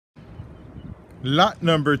Lot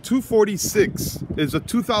number 246 is a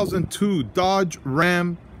 2002 Dodge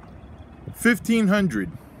Ram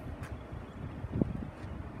 1500.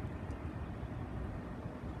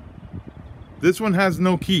 This one has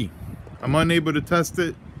no key. I'm unable to test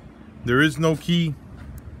it. There is no key.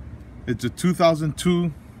 It's a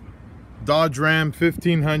 2002 Dodge Ram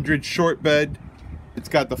 1500 short bed. It's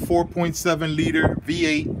got the 4.7 liter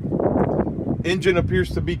V8. Engine appears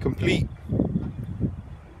to be complete.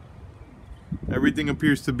 Everything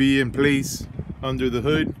appears to be in place under the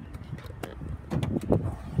hood.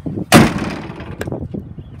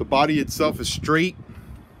 The body itself is straight.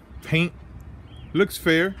 Paint looks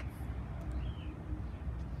fair.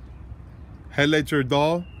 Headlights are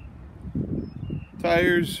dull.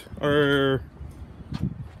 Tires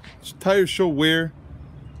show wear.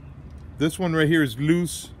 This one right here is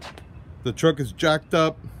loose. The truck is jacked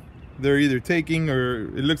up. They're either taking, or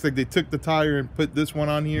it looks like they took the tire and put this one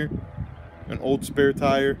on here. An old spare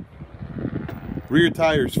tire. Rear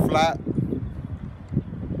tire is flat.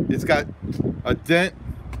 It's got a dent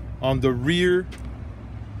on the rear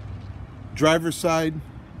driver's side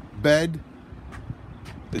bed.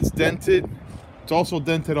 It's dented. It's also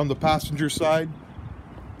dented on the passenger side,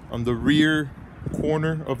 on the rear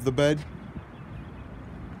corner of the bed.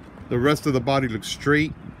 The rest of the body looks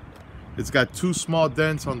straight. It's got two small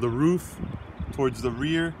dents on the roof towards the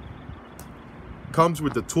rear. Comes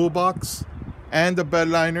with the toolbox and the bed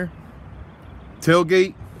liner.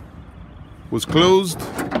 Tailgate was closed.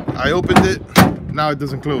 I opened it. Now it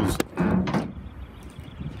doesn't close.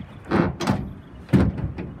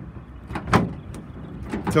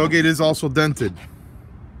 Tailgate is also dented.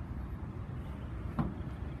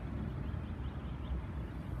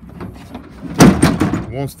 It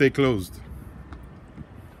won't stay closed.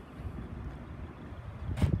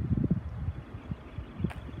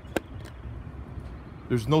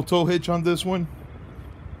 There's no tow hitch on this one.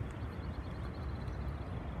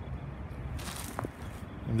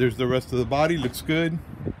 And there's the rest of the body. Looks good.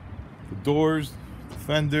 The doors, the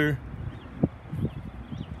fender.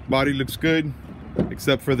 Body looks good,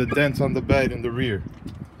 except for the dents on the bed in the rear.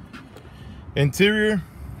 Interior.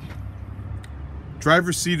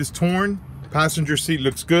 Driver's seat is torn. Passenger seat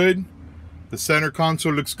looks good. The center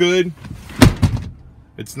console looks good.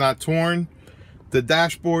 It's not torn. The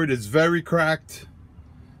dashboard is very cracked.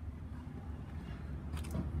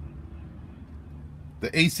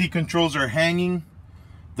 The AC controls are hanging.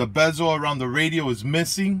 The bezel around the radio is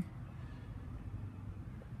missing.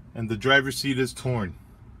 And the driver's seat is torn.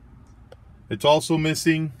 It's also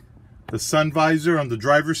missing the sun visor on the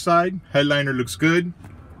driver's side. Headliner looks good.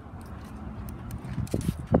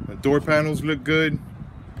 The door panels look good.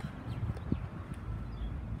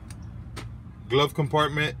 Glove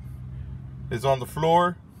compartment is on the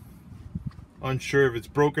floor. Unsure if it's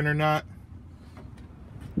broken or not.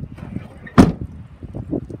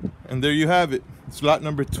 And there you have it. It's lot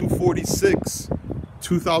number 246,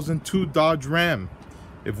 2002 Dodge Ram.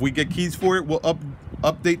 If we get keys for it, we'll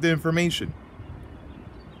update the information.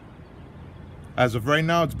 As of right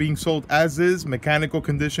now, it's being sold as is. Mechanical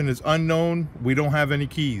condition is unknown. We don't have any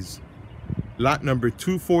keys. Lot number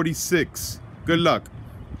 246. Good luck.